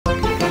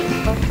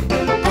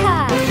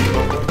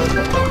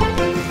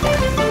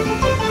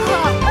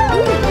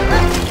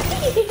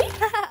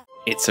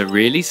It's a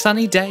really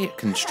sunny day at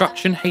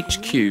Construction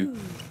HQ.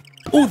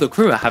 All the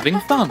crew are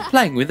having fun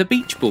playing with a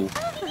beach ball.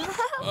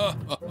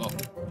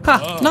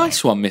 Ha,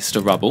 nice one,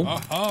 Mr. Rubble.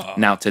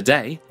 Now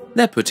today,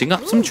 they're putting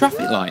up some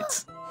traffic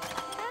lights.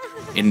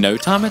 In no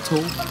time at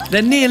all,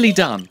 they're nearly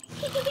done.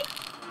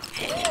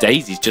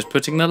 Daisy's just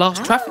putting the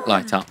last traffic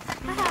light up.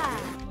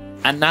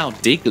 And now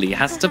Digley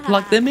has to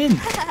plug them in.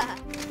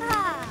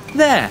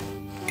 There!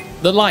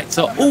 The lights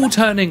are all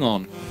turning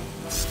on.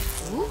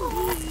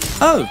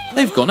 Oh,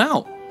 they've gone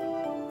out.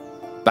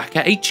 Back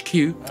at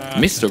HQ,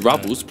 Mr.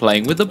 Rubble's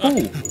playing with the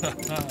ball.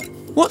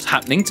 What's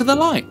happening to the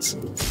lights?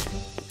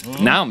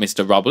 Now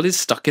Mr. Rubble is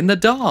stuck in the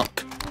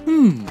dark.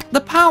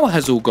 The power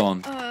has all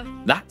gone.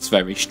 That's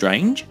very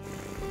strange.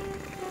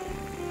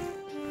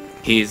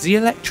 Here's the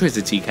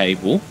electricity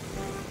cable.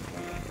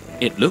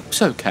 It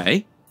looks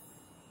okay.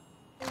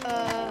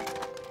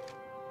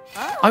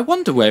 I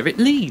wonder where it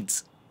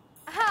leads.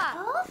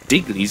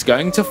 Digley's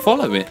going to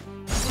follow it.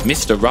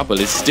 Mr. Rubble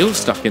is still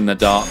stuck in the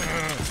dark.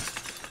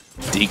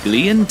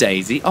 Digley and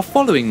Dazey are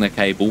following the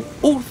cable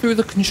all through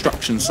the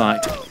construction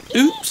site.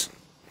 Oops!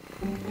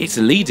 It's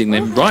leading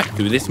them right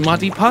through this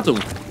muddy puddle.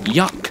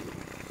 Yuck!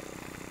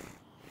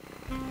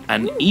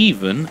 And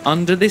even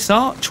under this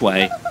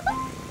archway.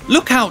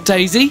 Look out,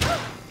 Dazey!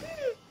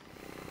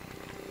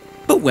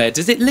 But where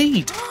does it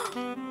lead?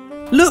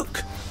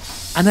 Look!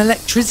 An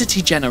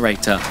electricity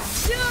generator.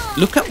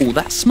 Look at all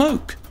that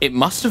smoke. It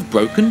must have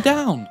broken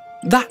down.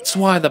 That's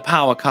why the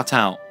power cut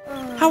out.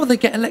 How will they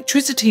get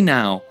electricity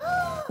now?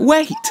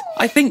 Wait,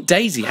 I think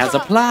Dazey has a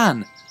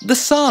plan. The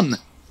sun.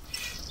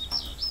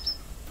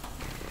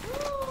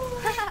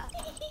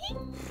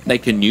 They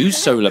can use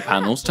solar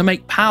panels to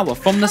make power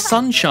from the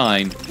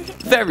sunshine.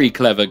 Very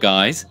clever,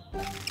 guys.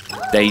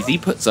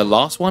 Dazey puts the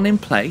last one in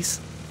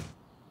place.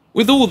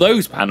 With all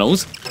those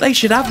panels, they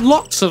should have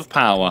lots of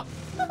power.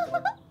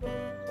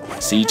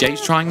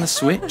 CJ's trying the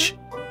switch.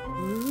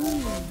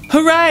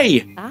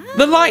 Hooray!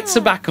 The lights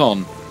are back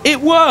on. It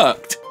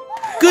worked.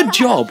 Good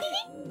job.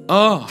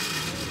 Oh,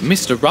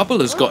 Mr.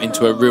 Rubble has got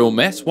into a real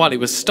mess while he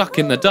was stuck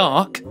in the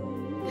dark.